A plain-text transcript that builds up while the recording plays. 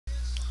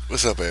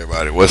What's up,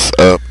 everybody? What's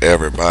up,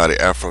 everybody?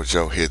 Afro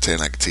Joe here, 10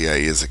 like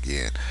TI is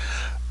again.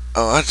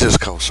 Oh, I just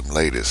caught some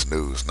latest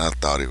news, and I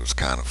thought it was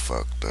kind of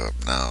fucked up.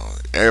 Now,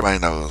 everybody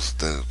knows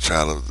the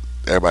trial.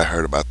 Everybody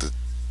heard about the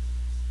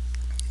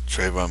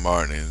Trayvon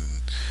Martin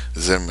and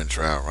Zimmerman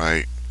trial,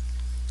 right?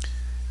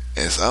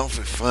 And it's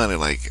awfully funny.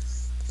 Like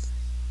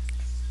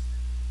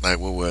what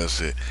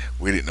was it?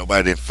 We didn't.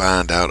 Nobody didn't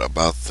find out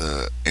about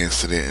the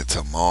incident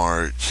until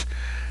March,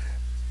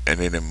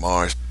 and then in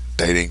March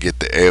they didn't get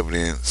the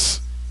evidence.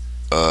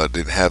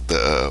 Didn't have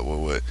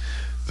the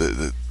the,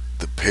 the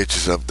the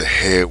pictures of the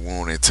head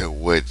wound until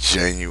what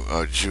January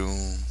or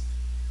June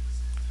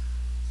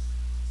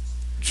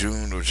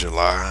or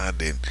July.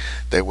 Then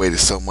they waited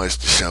so much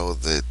to show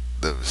that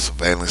the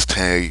surveillance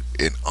tape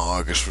in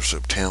August or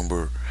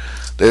September.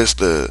 There's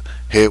the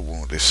head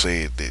wound that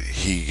said that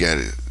he got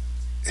it.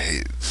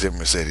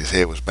 Zimmerman said his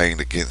head was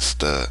banged against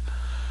the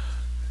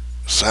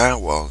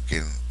sidewalk,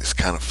 and it's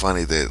kind of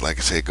funny that, like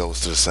I said, it goes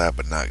to the side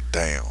but not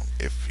down.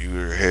 If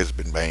your head's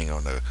been banged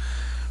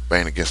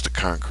against the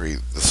concrete,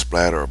 the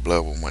splatter of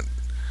blood went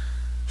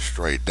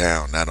straight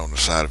down, not on the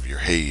side of your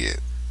head.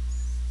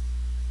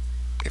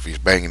 If he's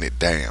banging it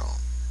down,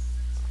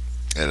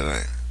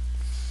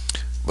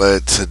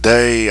 but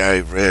today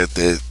I read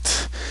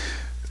that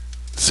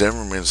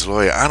Zimmerman's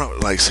lawyer. I don't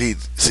like see.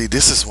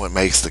 This is what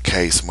makes the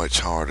case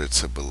much harder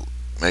to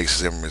makes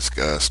Zimmerman's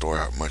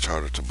story much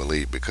harder to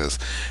believe because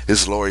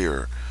his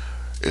lawyer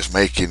is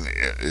making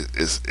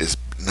is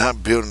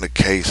not building the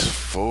case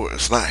for.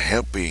 It's not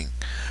helping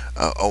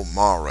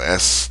O'Mara.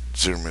 That's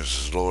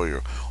Zimmerman's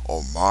lawyer.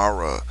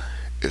 O'Mara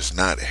is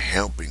not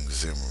helping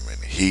Zimmerman.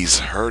 He's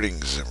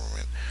hurting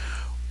Zimmerman.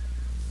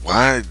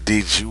 Why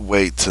did you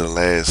wait till the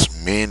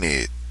last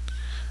minute?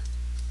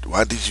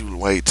 Why did you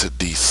wait till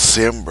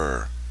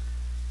December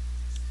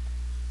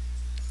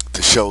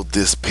to show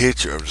this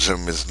picture of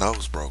Zimmerman's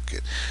nose broken?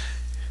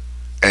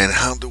 And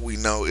how do we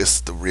know it's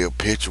the real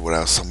picture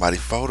without somebody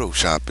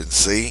photoshopping?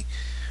 See?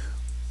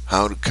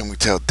 How can we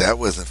tell that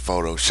wasn't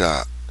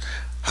Photoshop?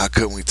 How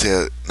can we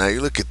tell? Now you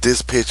look at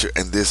this picture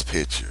and this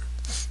picture.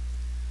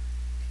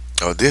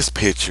 Oh, this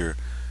picture,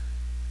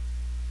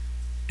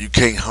 you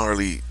can't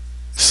hardly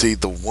see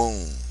the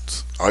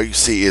wounds. All you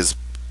see is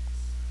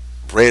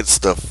red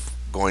stuff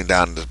going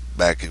down the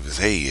back of his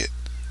head.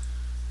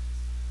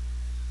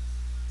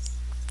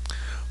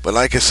 But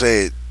like I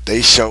said,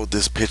 they showed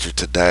this picture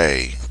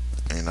today.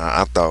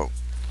 I thought,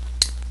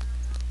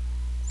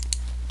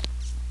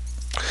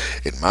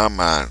 in my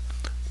mind,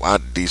 why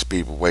did these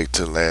people wait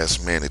till the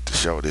last minute to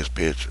show this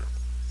picture?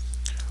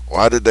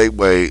 Why did they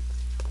wait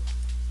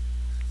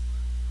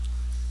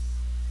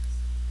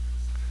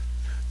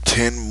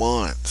 10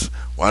 months?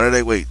 Why did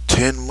they wait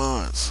 10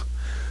 months?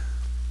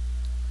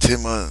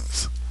 10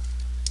 months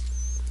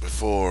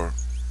before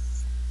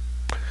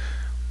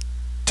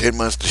 10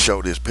 months to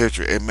show this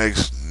picture. It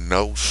makes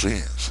no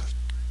sense.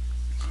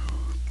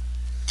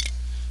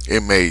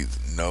 It made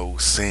no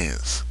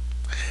sense.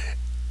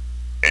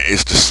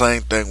 It's the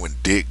same thing when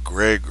Dick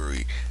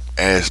Gregory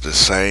asked the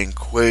same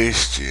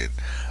question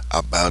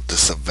about the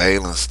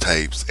surveillance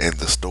tapes in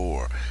the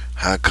store.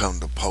 How come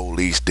the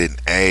police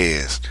didn't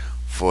ask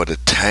for the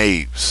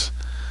tapes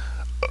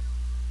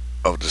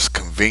of this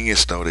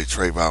convenience store that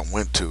Trayvon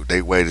went to?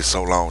 They waited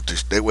so long.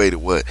 They waited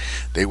what?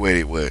 They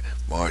waited what?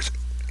 March,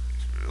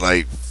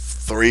 like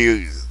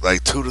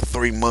 2 to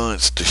 3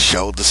 months to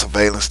show the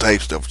surveillance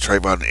tapes of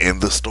Trayvon in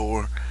the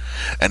store,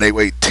 and they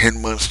wait 10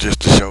 months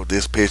just to show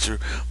this picture.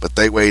 But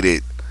they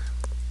waited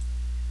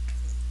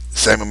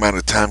same amount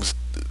of times,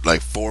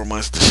 like 4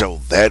 months, to show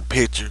that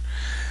picture.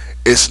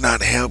 It's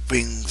not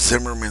helping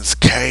Zimmerman's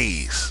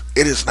case.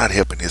 It is not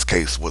helping his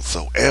case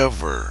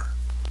whatsoever.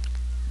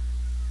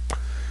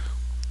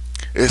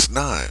 It's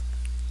not.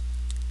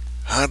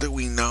 How do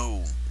we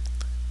know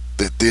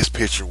that this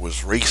picture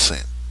was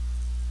recent?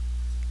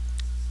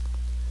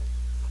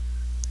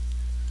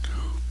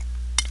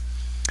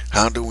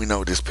 How do we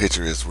know this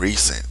picture is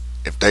recent?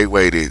 If they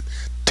waited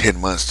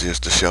 10 months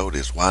just to show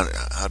this, why?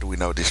 How do we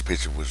know this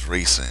picture was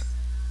recent?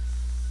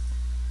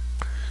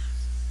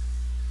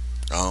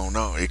 I don't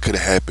know. It could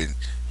have happened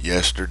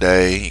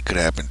yesterday. It could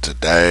have happened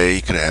today.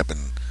 It could have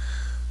happened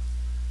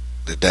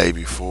the day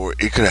before.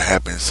 It could have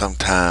happened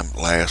sometime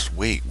last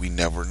week. We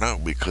never know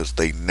because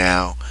they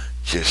now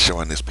just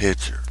showing this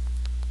picture.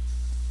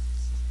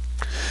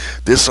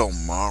 This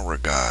O'Mara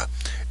guy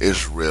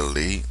is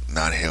really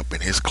not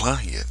helping his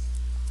client.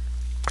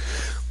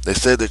 They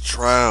said the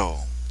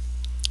trial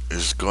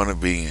is going to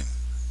be in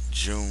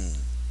June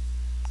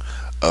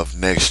of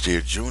next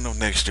year. June of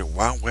next year.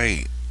 Why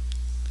wait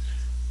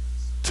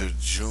to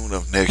June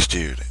of next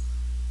year?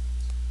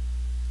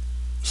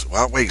 So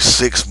why wait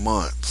 6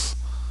 months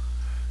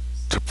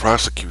to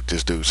prosecute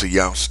this dude? See,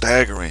 y'all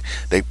staggering.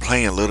 They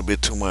playing a little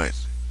bit too much.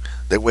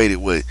 They waited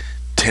what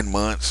 10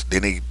 months.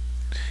 Then he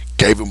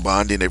gave him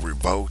bond. Then they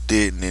revoked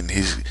it, and then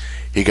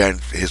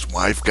his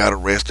wife got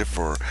arrested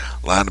for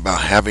lying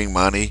about having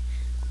money,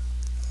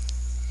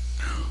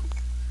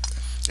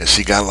 and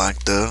she got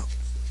locked up.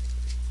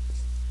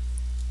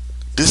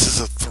 This is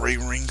a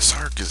three-ring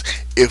circus.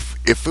 If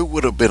If it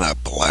would have been a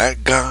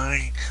black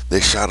guy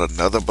that shot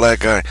another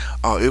black guy,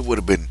 oh, it would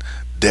have been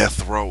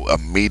death row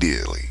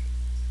immediately.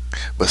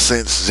 But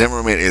since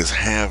Zimmerman is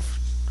half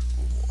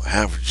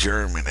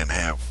German and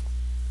half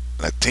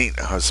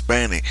Latino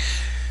Hispanic,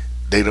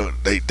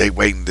 they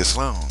waiting this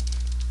long.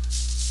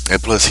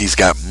 And plus, he's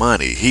got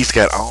money. He's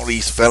got all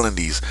these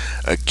felonies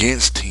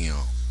against him.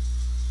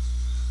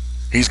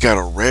 He's got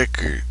a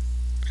record,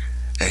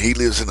 and he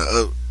lives in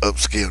an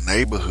upscale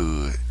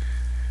neighborhood,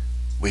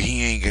 but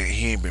he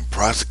ain't been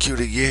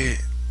prosecuted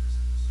yet.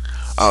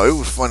 Oh, it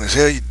was funny as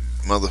hell.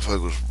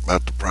 Motherfucker was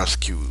about to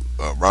prosecute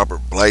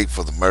Robert Blake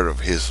for the murder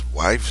of his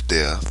wife's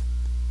death.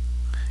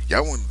 They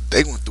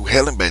went through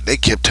hell and back. They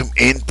kept him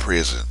in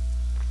prison.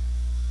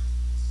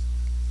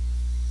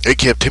 They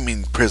kept him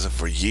in prison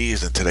for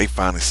years until they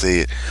finally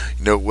said,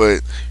 you know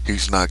what,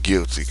 he's not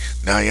guilty.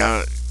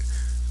 Now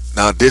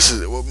this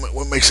is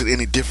what makes it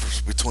any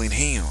difference between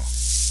him,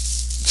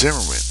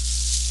 Zimmerman.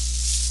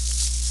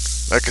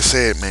 Like I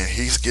said, man,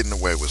 he's getting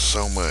away with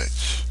so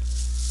much.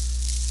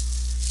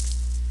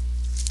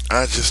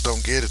 I just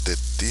don't get it that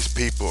these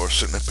people are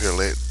sitting up here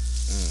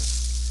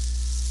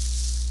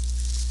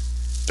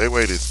They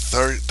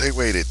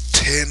waited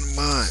 10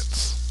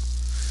 months.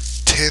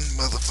 10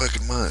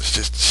 motherfucking months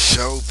just to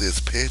show this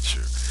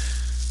picture.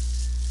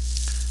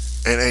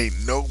 And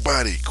ain't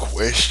nobody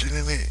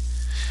questioning it.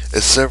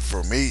 Except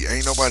for me.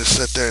 Ain't nobody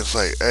sat there and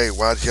say, hey,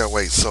 why did y'all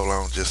wait so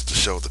long just to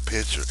show the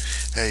picture?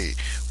 Hey,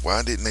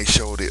 why didn't they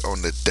show it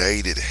on the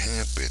day that it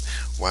happened?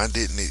 Why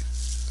didn't it?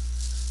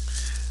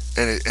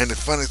 And the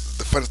funny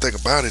thing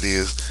about it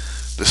is,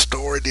 the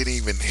story didn't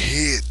even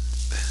hit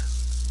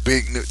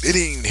big news. It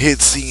didn't even hit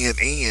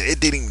CNN. It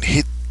didn't even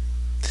hit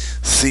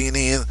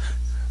CNN,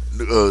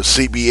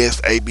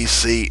 CBS,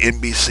 ABC,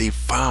 NBC,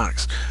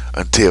 Fox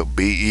until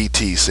BET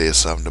says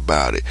something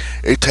about it.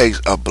 It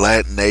takes a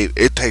black network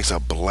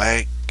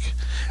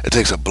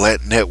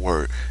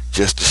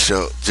just to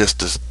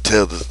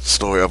tell the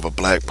story of a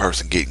black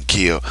person getting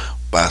killed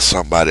by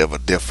somebody of a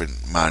different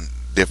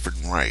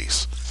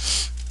race.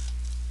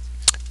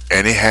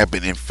 And it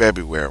happened in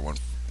February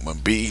when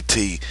BET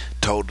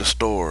told the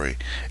story.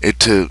 It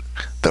took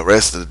the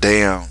rest of the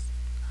damn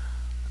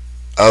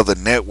other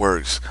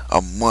networks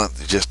a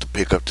month just to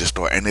pick up this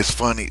story. And it's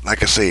funny,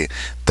 like I said,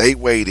 they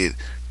waited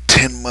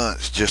 10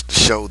 months just to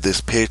show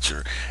this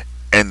picture,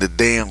 and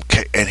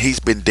and he's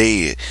been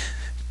dead.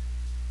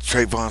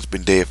 Trayvon's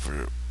been dead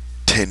for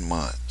 10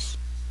 months.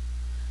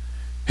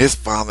 His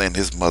father and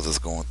his mother's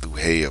going through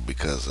hell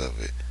because of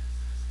it.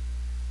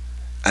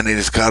 And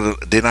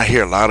then I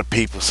hear a lot of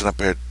people sit up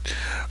there,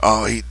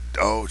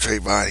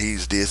 Trayvon,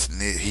 he's this and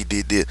that, he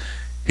did this.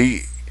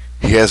 He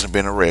hasn't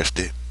been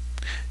arrested.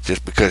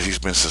 Just because he's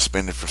been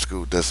suspended from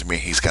school doesn't mean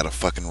he's got a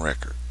fucking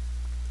record.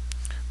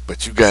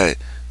 But you got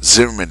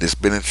Zimmerman that's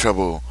been in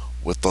trouble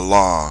with the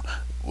law,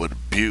 with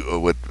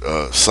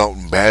assault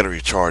and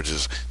battery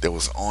charges that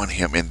was on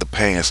him in the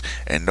past,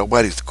 and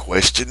nobody's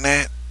questioned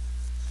that.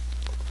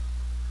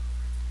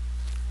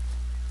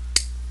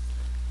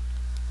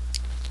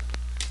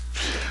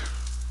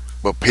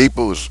 But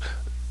people's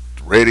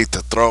ready to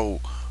throw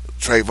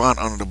Trayvon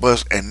under the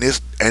bus, and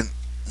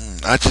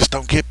I just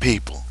don't get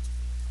people.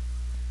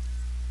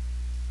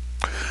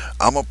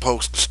 I'm gonna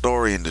post the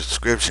story in the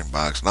description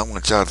box, and I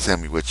want y'all to tell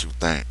me what you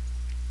think.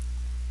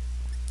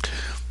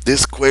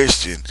 This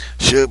question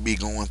should be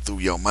going through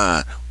your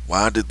mind.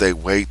 Why did they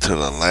wait till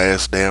the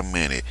last damn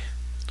minute?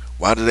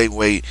 Why did they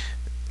wait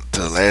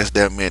till the last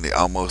damn minute,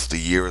 almost a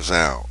year's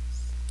out,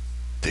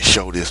 to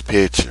show this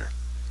picture?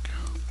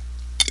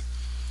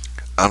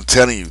 I'm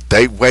telling you,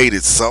 they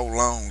waited so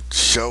long to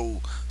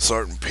show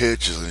certain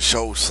pictures and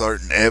show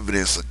certain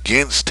evidence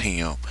against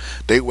him.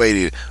 They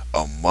waited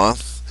a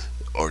month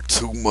or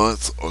 2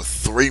 months or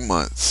 3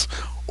 months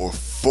or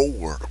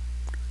 4,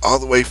 all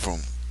the way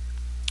from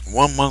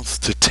 1 month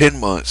to 10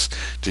 months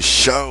to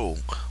show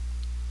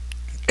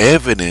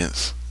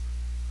evidence,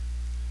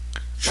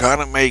 trying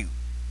to make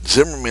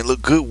Zimmerman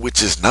look good,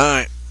 which is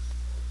not.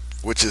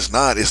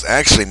 It's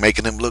actually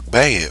making him look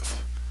bad.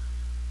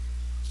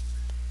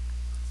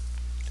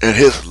 And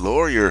his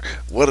lawyer,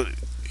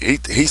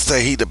 he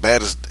say he the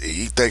baddest.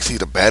 He thinks he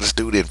the baddest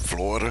dude in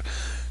Florida.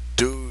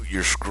 Dude,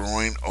 you're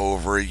screwing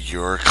over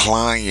your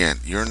client.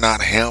 You're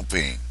not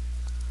helping.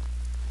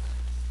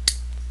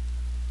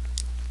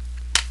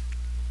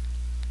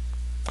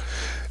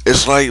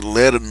 It's like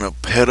letting a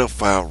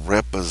pedophile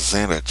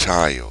represent a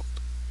child.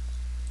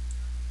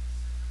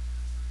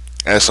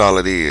 That's all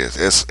it is.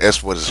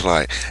 That's what it's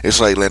like.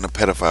 It's like letting a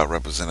pedophile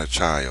represent a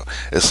child.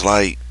 It's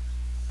like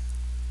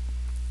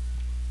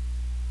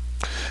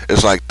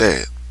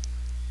that.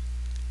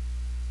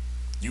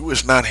 You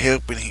is not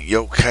helping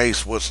your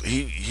case.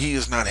 He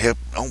is not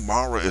helping.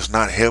 Omara is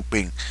not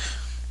helping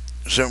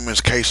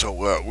Zimmerman's case. So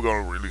we're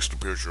gonna release the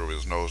picture of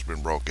his nose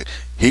been broken.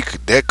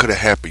 That could have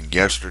happened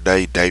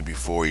yesterday, day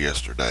before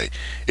yesterday.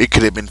 It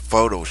could have been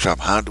Photoshop.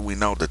 How do we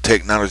know the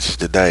technology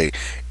today?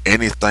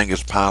 Anything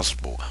is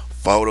possible.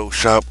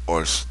 Photoshop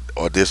or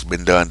this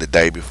been done the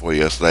day before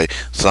yesterday,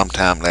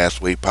 sometime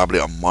last week, probably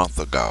a month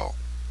ago.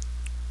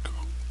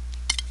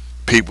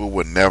 people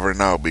would never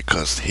know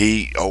because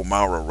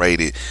O'Mara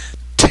waited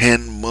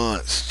 10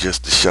 months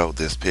just to show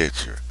this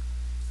picture.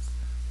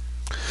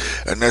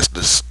 And that's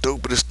the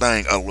stupidest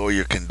thing a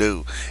lawyer can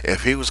do.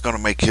 If he was going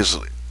to make his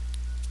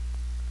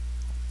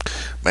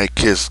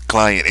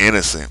client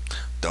innocent,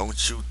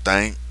 don't you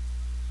think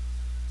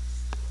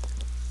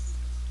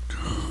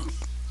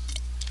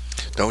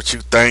don't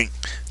you think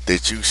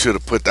that you should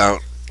have put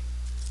out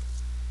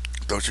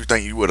don't you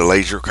think you would have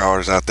laid your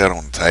cards out there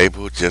on the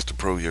table just to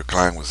prove your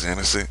client was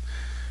innocent?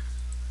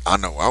 I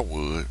know I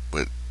would,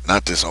 but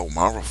not this old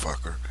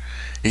motherfucker.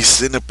 He's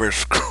sitting up there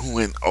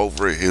screwing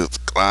over his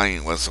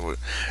client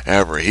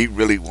whatsoever. He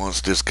really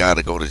wants this guy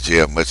to go to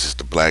jail, much as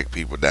the black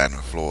people down in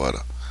Florida.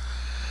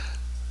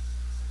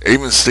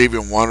 Even Stevie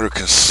Wonder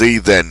can see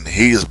that, and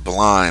he is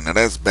blind, and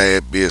that's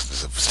bad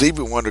business. If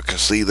Stevie Wonder can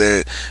see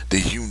that,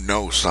 then you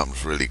know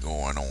something's really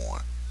going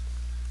on.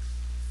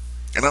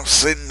 And I'm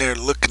sitting there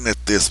looking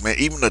at this, man.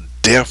 Even a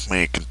deaf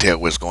man can tell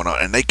what's going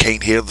on, and they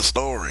can't hear the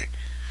story.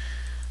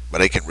 But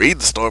they can read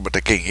the story, but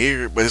they can't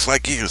hear it. But it's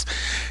like he's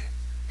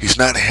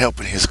not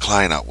helping his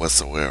client out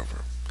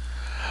whatsoever.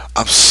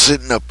 I'm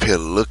sitting up here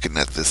looking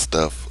at this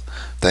stuff,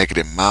 thinking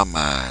in my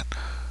mind,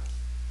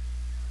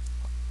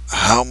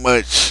 how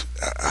much,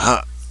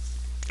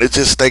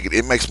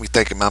 it makes me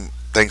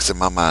thinks in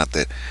my mind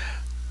that,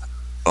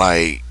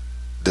 like,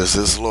 does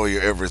this lawyer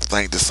ever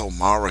think, this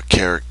O'Mara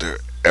character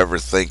ever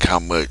think how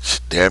much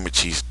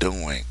damage he's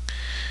doing?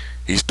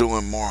 He's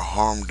doing more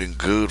harm than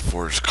good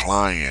for his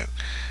client.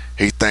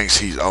 He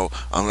thinks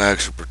I'm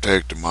actually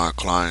protecting my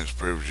client's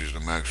privileges.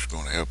 I'm actually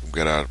going to help him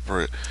get out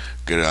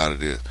of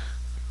this.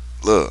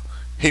 Look,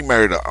 he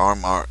married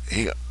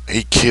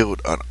he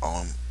killed an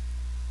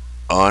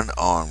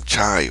unarmed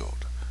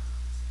child.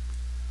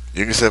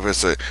 You can sit up and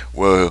say,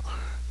 well,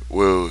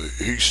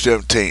 he's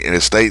 17.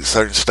 In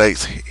certain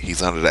states,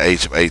 he's under the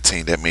age of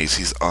 18. That means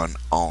he's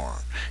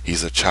unarmed.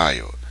 He's a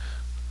child.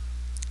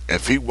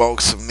 If he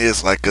walks from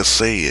this, like I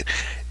said,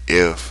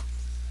 if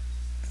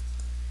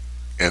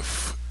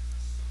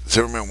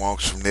Zimmerman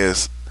walks from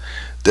this,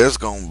 there's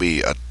gonna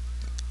be a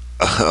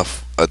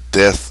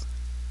death,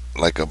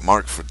 like a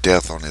mark for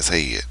death on his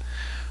head,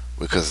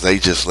 because they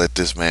just let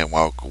this man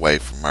walk away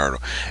from murder,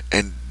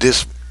 and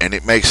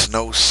it makes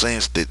no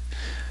sense how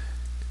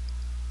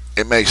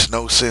it makes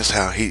no sense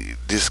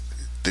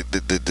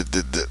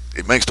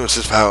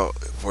how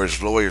for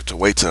his lawyer to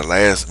wait till the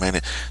last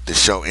minute to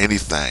show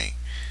anything.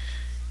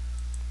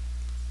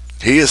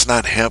 He is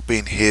not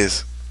helping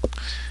his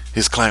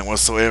client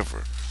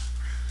whatsoever.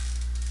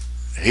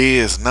 He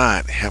is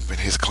not helping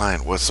his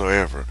client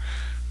whatsoever.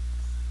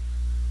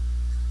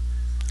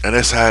 And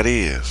that's how it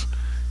is.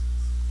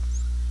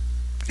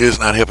 He is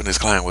not helping his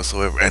client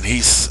whatsoever. And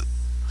it's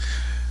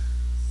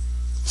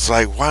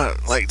like, why,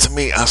 like, to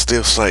me, I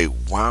still say,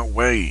 why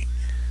wait?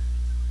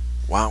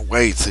 Why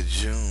wait to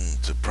June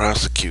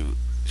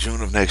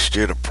of next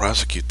year to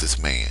prosecute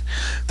this man?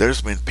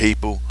 There's been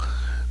people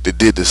that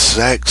did the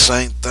exact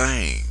same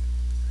thing.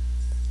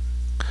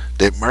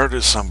 That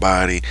murdered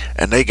somebody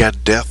and they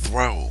got death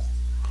row.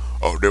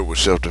 Oh, there was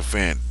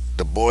self-defense.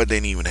 The boy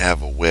didn't even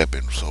have a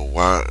weapon, so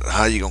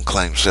how you gonna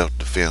claim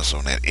self-defense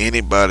on that?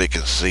 Anybody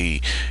can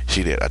see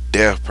that. A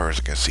deaf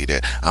person can see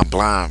that. A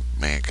blind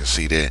man can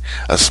see that.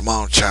 A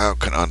small child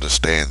can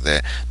understand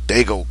that.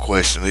 They go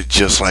question it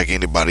just like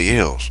anybody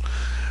else.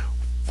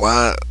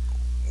 Why?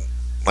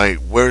 Like,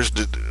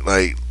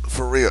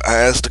 for real? I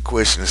asked the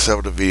question in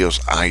several of the videos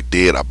I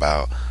did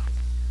about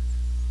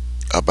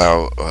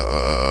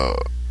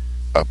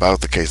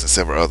the case in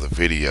several other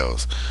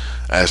videos.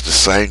 I asked the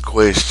same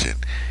question.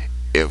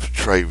 If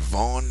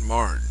Trayvon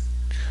Martin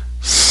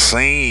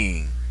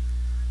seen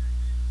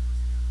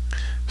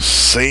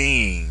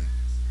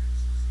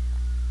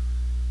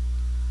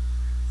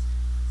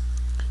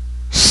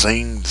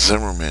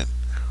Zimmerman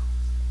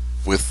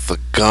with the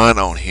gun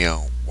on him,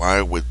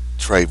 why would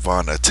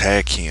Trayvon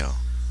attack him?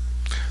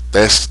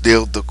 That's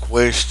still the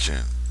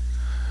question.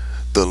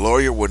 The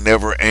lawyer will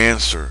never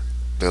answer.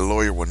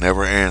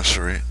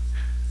 It.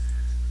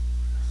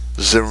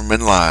 Zimmerman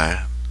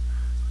lied.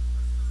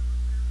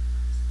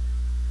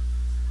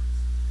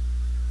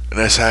 And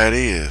that's how it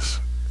is.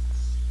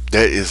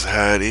 That is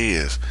how it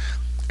is.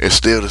 It's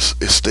still the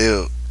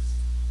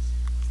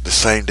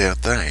same damn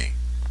thing.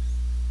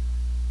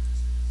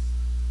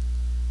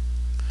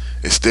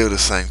 It's still the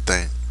same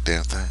damn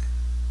thing.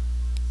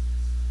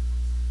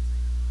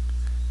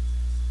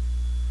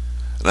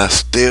 And I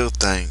still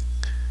think,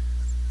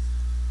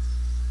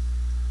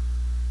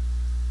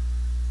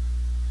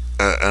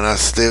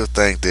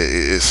 that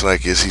it's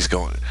like, he's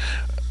going.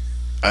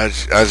 I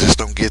just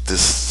don't get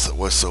this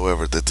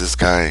whatsoever, that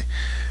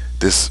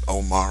this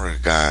O'Mara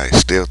guy,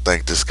 still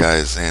think this guy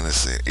is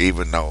innocent,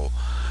 even though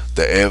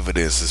the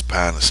evidence is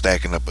kind of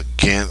stacking up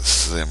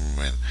against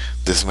Zimmerman.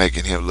 This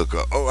making him look,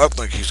 I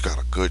think he's got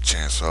a good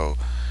chance. So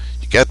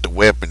you got the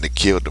weapon to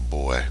kill the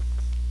boy.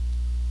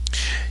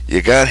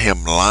 You got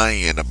him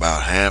lying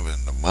about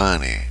having the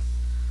money.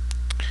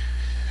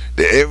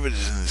 The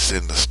evidence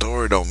in the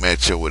story don't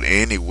match up with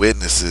any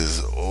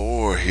witnesses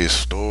or his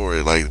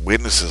story. Like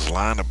witnesses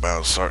lying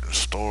about certain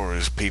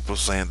stories, people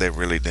saying they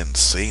really didn't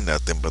see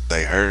nothing, but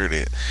they heard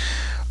it.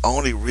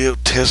 Only real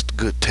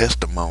good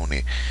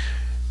testimony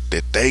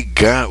that they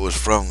got was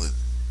from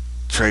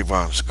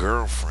Trayvon's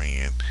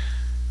girlfriend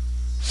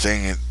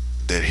saying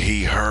that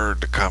he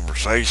heard the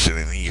conversation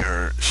and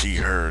she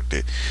heard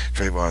that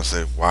Trayvon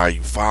said, "Why are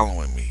you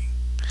following me?"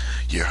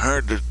 You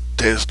heard the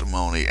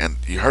testimony and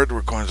you heard the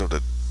recordings of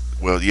the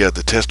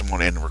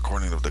testimony and the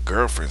recording of the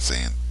girlfriend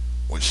saying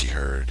what she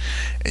heard,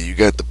 and you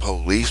got the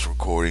police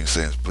recording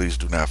saying, "Please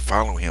do not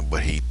follow him,"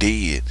 but he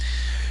did.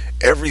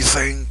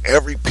 Everything,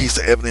 every piece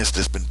of evidence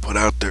that's been put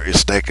out there is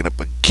stacking up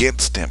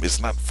against him. It's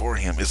not for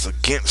him. It's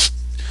against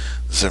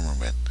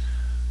Zimmerman.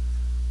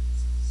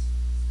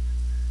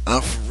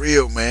 I'm for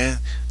real, man.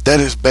 That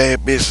is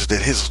bad business.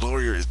 That his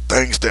lawyer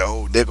thinks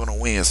that they're gonna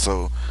win.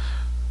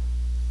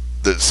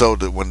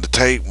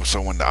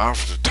 When the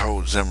officer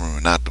told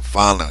Zimmerman not to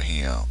follow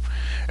him,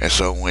 and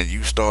so when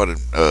you started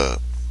a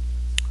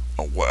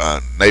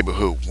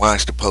neighborhood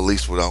watch, the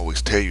police would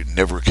always tell you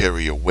never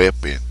carry a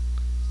weapon.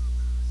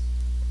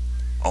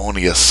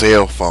 Only a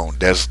cell phone.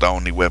 That's the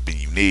only weapon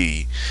you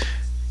need.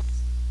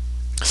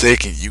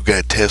 Second, you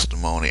got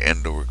testimony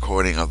and the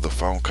recording of the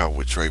phone call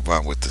with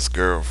Trayvon with his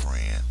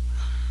girlfriend.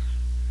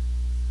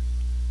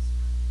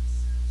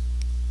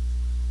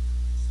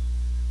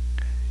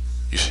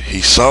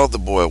 He saw the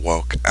boy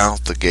walk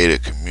out the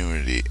gated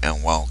community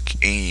and walk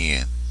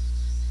in.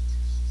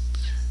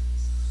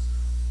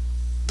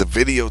 The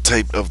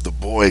videotape of the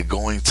boy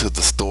going to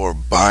the store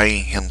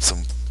buying him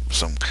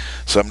something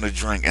to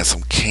drink and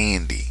some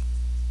candy.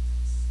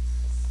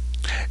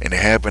 And it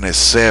happened at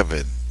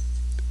 7.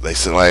 They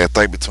said, like, I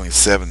think between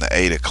 7 to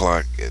 8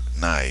 o'clock at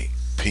night,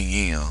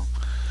 p.m.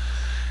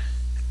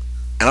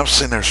 And I'm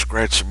sitting there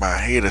scratching my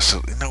head. I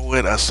said, you know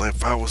what? I said,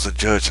 if I was a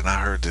judge and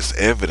I heard this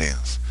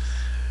evidence,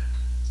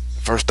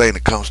 the first thing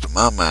that comes to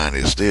my mind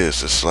is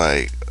this. It's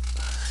like,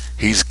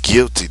 he's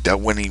guilty. That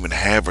wouldn't even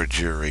have a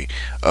jury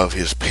of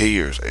his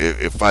peers.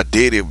 If I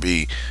did,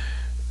 it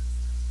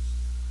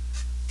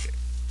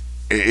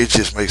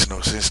just makes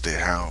no sense to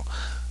how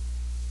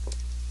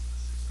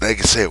like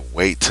I said,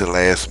 wait till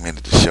last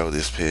minute to show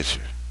this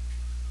picture.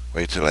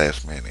 Wait till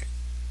last minute.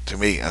 To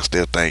me, I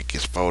still think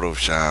it's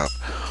Photoshop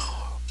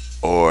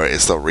or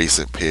it's a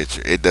recent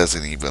picture. It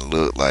doesn't even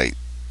look like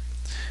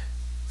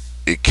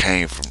it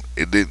came from.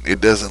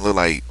 It doesn't look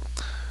like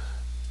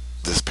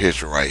this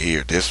picture right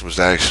here. This was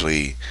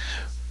actually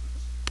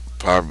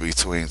probably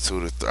between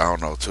 2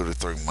 to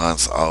 3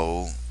 months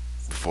old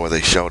before they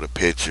showed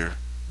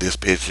this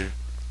picture.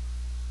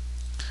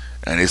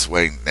 And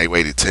they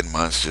waited 10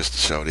 months just to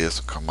show this.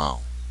 Come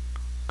on.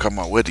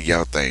 What do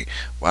y'all think?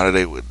 Why did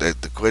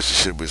the question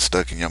should have been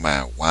stuck in your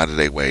mind. Why did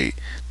they wait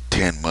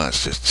 10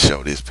 months just to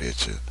show this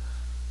picture?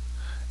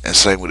 And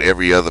same with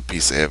every other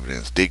piece of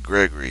evidence. Dick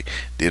Gregory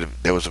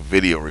there was a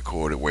video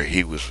recorded where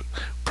he was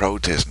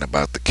protesting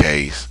about the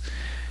case,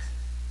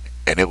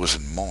 and it was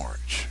in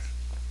March.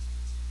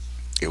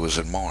 It was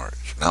in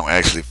March. And I'll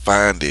actually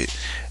find it,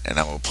 and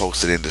I'm gonna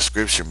post it in the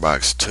description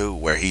box too,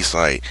 where he's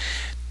like,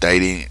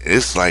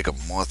 it's like a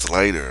month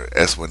later.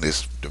 That's when the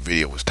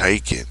video was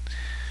taken,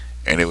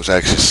 and it was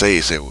actually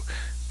said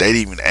they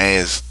didn't even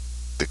ask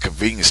the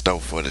convenience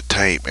store for the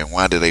tape. And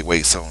why did they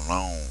wait so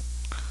long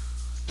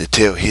to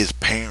tell his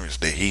parents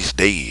that he's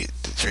dead,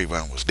 that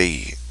Trayvon was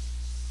dead?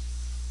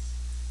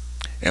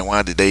 And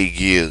why did they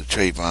give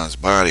Trayvon's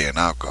body an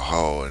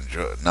alcohol and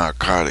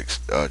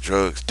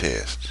drugs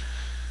test,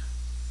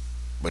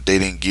 but they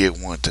didn't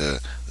give one to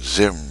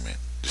Zimmerman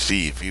to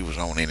see if he was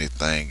on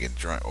anything and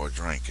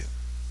drinking?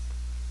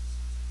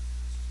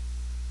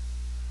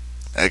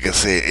 Like I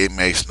said, it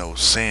makes no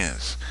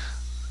sense.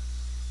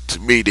 To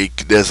me,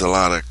 there's a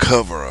lot of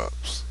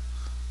cover-ups.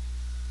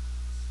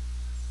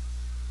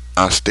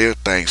 I still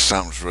think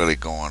something's really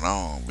going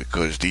on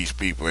because these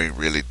people ain't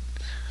really.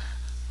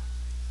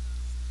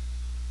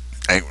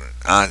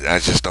 I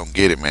just don't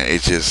get it, man.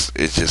 It's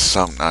just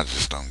something I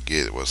just don't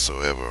get it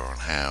whatsoever on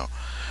how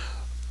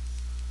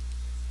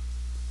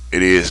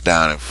it is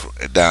down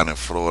in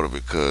Florida,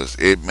 because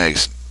it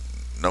makes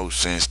no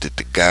sense that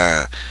the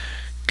guy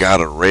got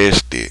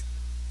arrested.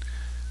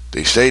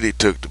 They say they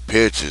took the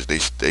pictures. They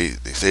say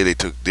they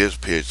took this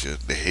picture,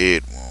 the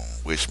head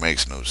wound, which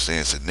makes no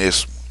sense in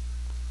this one.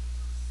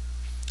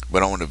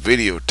 But on the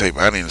videotape,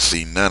 I didn't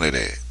see none of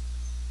that.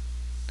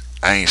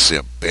 I ain't see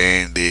a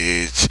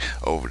bandage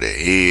over the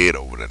head,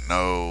 over the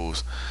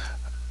nose.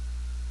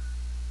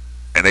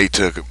 And they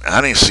took him.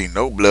 I didn't see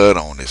no blood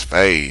on his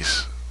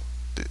face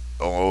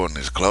or on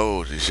his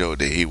clothes. It showed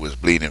that he was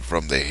bleeding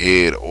from the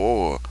head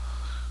or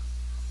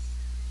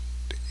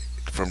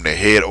from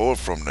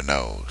the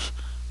nose.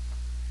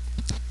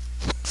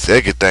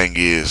 Second thing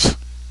is,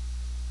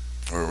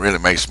 what really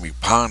makes me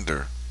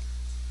ponder,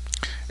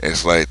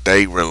 it's like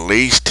they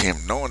released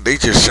him knowing he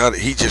just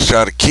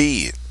shot a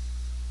kid,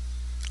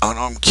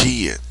 unarmed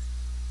kid,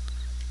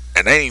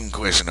 and they ain't even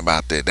question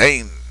about that. They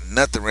ain't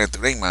nothing ran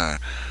through their mind,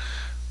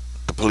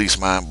 the police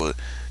mind, but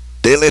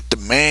they let the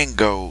man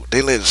go.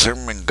 They let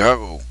Zimmerman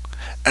go,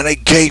 and they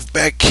gave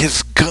back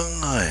his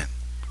gun.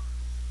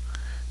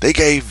 They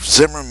gave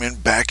Zimmerman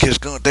back his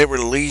gun. They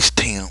released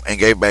him and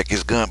gave back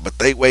his gun, but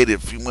they waited a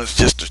few months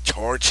just to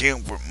charge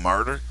him with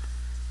murder.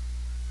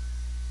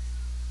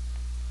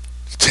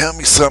 Tell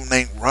me something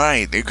ain't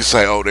right. You could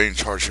say, "Oh, they didn't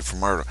charge him for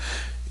murder."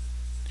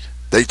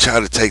 They try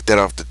to take that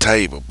off the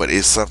table, but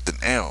it's something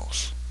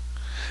else.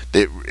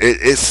 It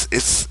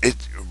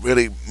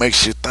really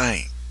makes you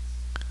think.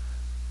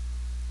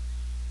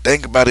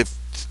 Think about if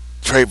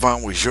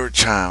Trayvon was your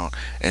child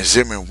and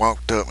Zimmerman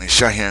walked up and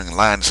shot him in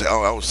line and said,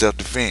 "Oh, I was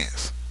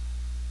self-defense."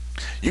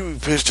 You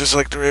would be pissed just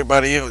like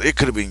everybody else. It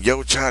could have been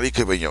your child. It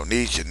could have been your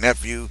niece, your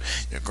nephew,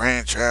 your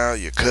grandchild,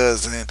 your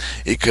cousin.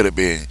 It could have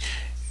been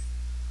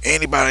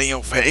anybody in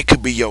your family. It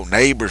could be your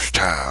neighbor's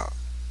child.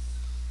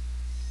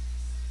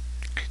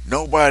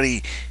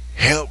 Nobody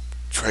helped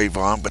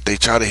Trayvon, but they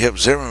try to help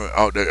Zimmerman.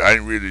 Oh, I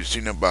didn't really see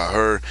nothing about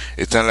her.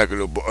 It sounded like a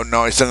little boy. Oh,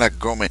 no, it sounded like a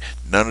grown man.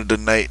 None of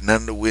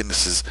the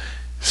witnesses'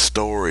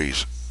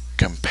 stories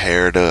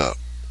compared up.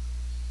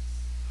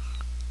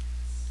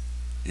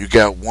 You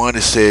got one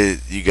that said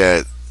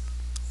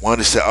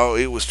oh,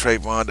 it was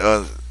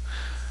Trayvon.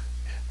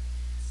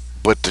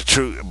 But the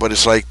truth, but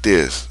it's like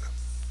this.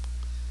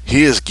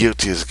 He is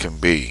guilty as can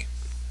be.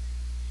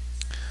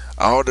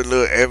 All the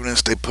little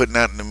evidence they putting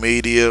out in the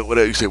media,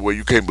 whatever you say, well,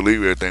 you can't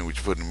believe everything what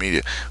you put in the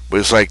media. But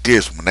it's like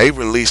this: when they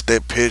released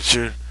that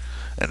picture,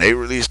 and they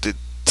released it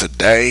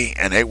today,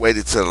 and they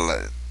waited till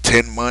like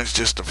 10 months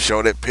just to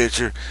show that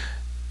picture,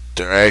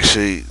 they're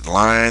actually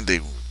lying.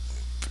 They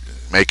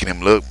making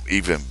him look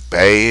even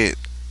bad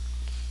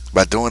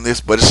by doing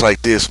this. But it's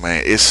like this,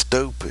 man. It's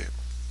stupid.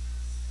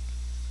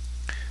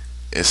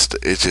 It's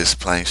just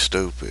plain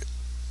stupid.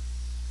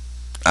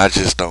 I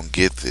just don't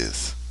get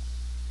this.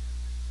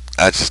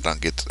 I just don't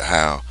get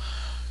how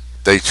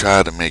they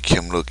try to make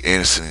him look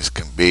innocent as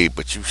can be,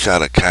 but you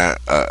shot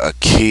a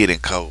kid in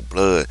cold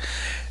blood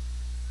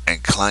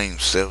and claim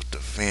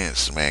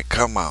self-defense, man.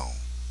 Come on.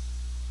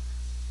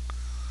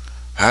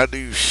 How do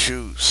you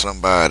shoot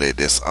somebody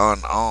that's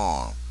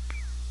unarmed,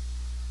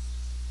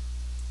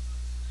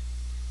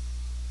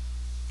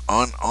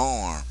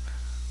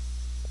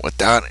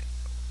 without it,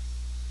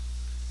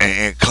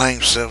 and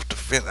claim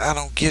self-defense? I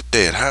don't get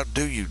that. How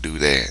do you do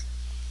that?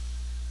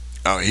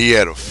 Oh, he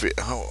had a fit.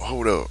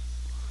 Hold up.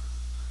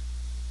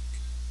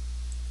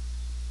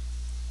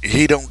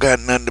 He don't got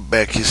nothing to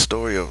back his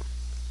story up.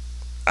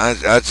 I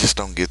just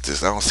don't get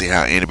this. I don't see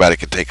how anybody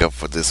can take up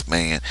for this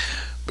man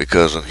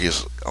because of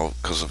his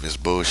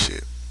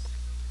bullshit.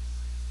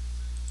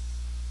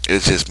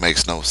 It just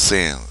makes no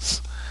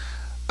sense.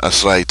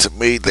 It's like, to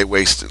me, they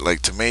wasted.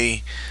 Like, to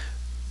me,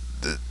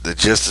 the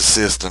justice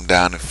system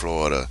down in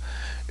Florida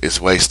is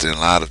wasting a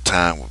lot of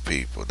time with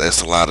people.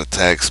 That's a lot of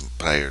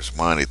taxpayers'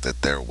 money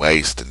that they're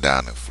wasting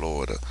down in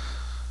Florida,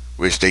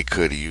 which they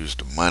could have used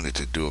the money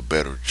to do a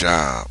better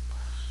job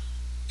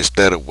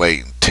instead of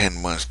waiting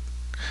 10 months.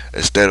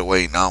 Instead of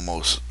waiting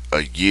almost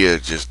a year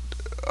just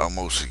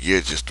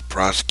to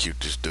prosecute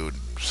this dude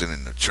and send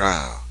him to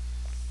trial.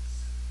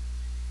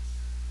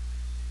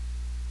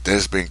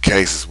 There's been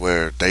cases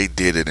where they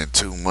did it in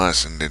 2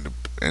 months, and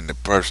then the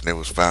person that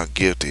was found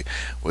guilty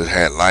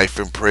had life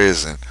in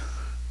prison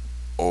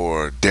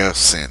or death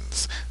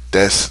sentence.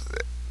 That's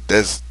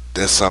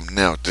something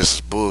else. This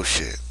is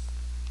bullshit.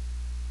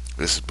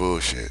 This is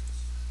bullshit.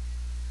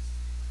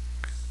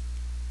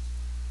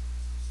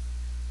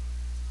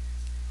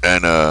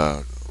 And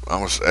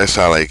that's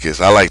how I like this.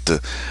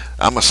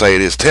 I'm gonna say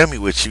this. Tell me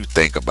what you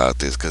think about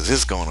this, cause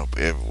it's going up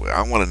everywhere.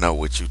 I want to know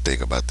what you think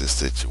about this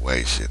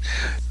situation.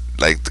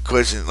 Like the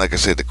question, like I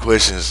said, the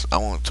questions. I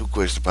want two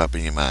questions to pop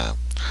in your mind.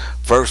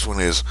 First one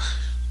is,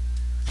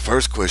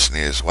 first question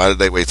is, why did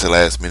they wait till the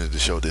last minute to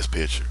show this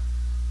picture?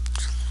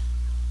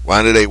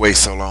 Why did they wait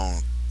so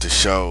long to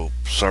show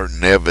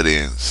certain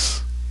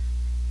evidence,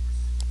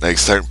 like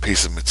certain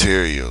piece of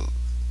material,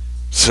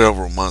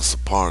 several months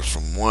apart,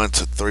 from 1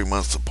 to 3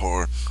 months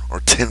apart,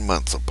 or 10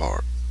 months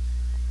apart?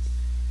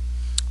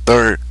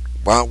 Third,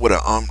 why would an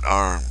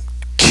unarmed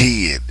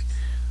kid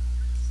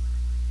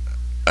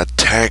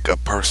attack a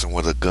person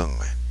with a gun?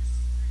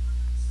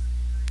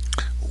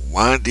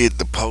 Why did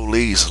the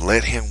police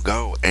let him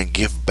go and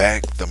give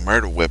back the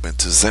murder weapon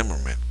to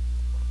Zimmerman?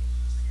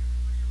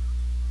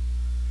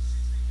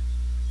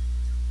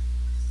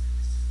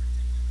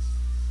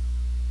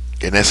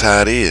 And that's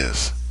how it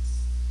is.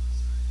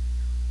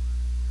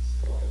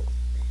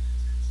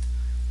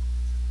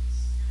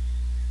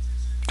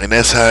 And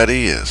that's how it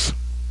is.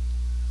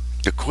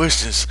 The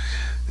questions,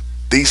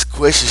 these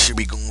questions should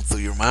be going through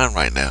your mind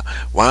right now.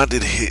 Why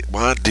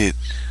did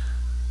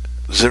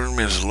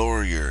Zimmerman's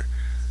lawyer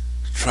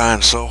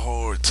trying so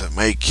hard to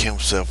make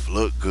himself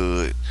look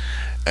good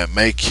and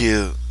make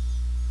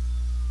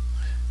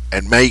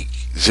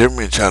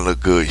Zimmerman try to look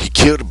good? He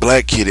killed a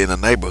black kid in the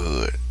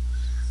neighborhood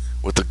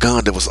with a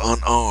gun that was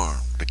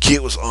unarmed. The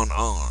kid was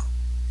unarmed.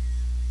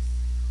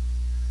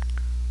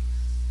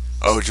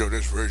 Oh, Joe,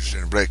 that's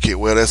registered a black kid.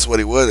 Well, that's what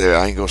he was there.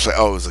 I ain't gonna say,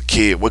 oh, it was a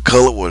kid. What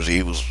color was he?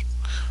 He was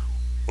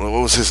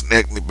what was his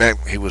neck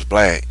back? He was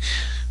black.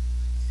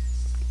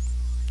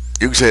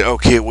 You can say,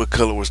 okay, what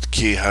color was the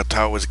kid? How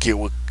tall was the kid?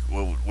 What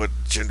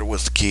gender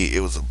was the kid? It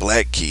was a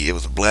black kid. It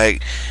was a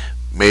black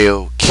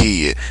male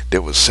kid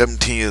that was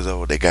 17 years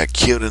old. They got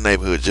killed in the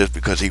neighborhood just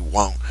because he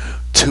walked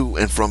to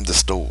and from the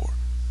store.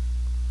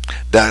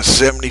 Died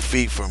 70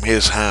 feet from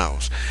his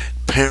house.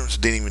 Parents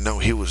didn't even know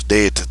he was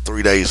dead till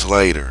 3 days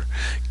later.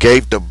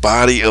 Gave the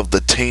body of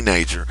the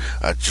teenager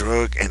a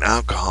drug and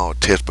alcohol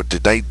test, but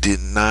they did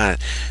not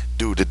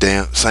do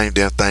the same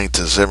damn thing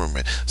to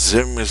Zimmerman.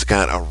 Zimmerman's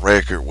got a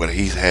record where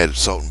he's had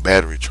assault and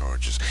battery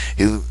charges.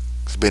 He's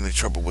been in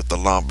trouble with the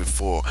law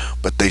before,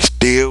 but they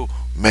still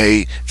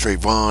made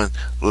Trayvon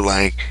look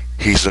like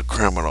he's a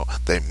criminal.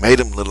 They made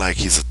him look like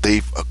he's a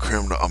thief, a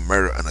criminal, a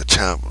murderer, and a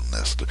child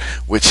molester,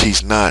 which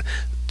he's not.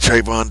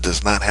 Trayvon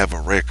does not have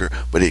a record,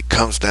 but it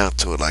comes down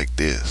to it like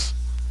this.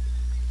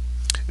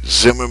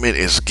 Zimmerman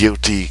is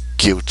guilty,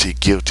 guilty,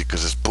 guilty,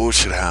 because it's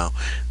bullshit how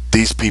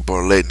these people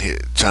are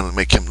trying to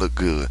make him look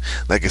good.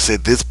 Like I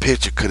said, this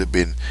picture could have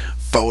been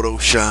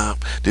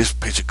photoshopped. This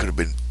picture could have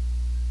been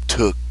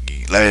took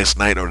last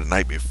night or the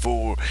night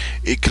before.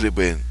 It could have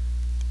been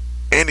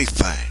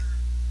anything.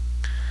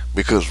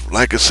 Because,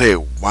 like I said,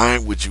 why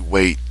would you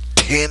wait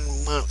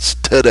 10 months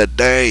to the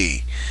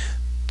day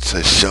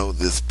to show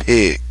this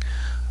pic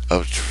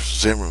of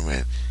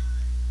Zimmerman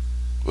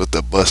with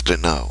a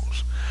busted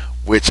nose,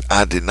 which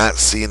I did not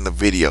see in the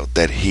video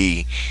that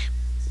he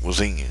was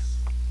in?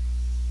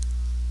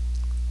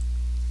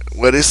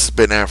 Well, this has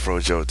been Afro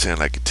Joe 10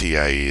 like a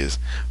TI is.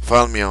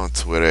 Follow me on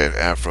Twitter at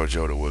Afro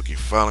Joe the Wookie.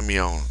 Follow me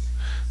on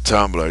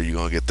Tumblr. You're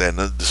gonna get that in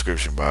the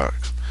description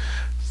box.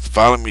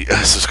 Follow me,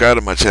 subscribe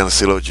to my channel,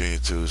 CeeLo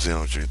Jr. 2,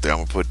 Zeno Jr. 3. I'm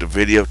gonna put the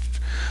video,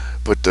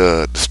 put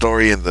the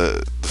story in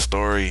the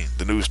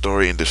news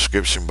story in the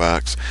description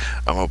box.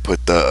 I'm gonna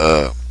put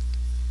the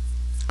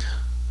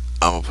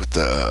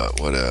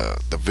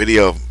the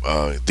video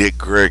of Dick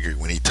Gregory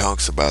when he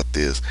talks about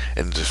this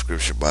in the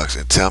description box,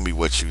 and tell me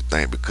what you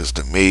think, because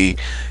to me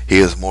he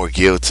is more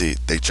guilty.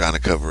 They trying to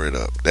cover it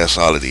up. That's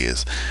all it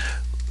is.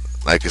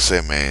 Like I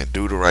said, man,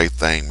 do the right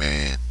thing,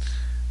 man,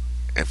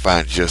 and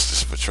find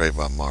justice for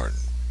Trayvon Martin.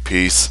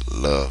 Peace,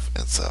 love,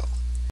 and so.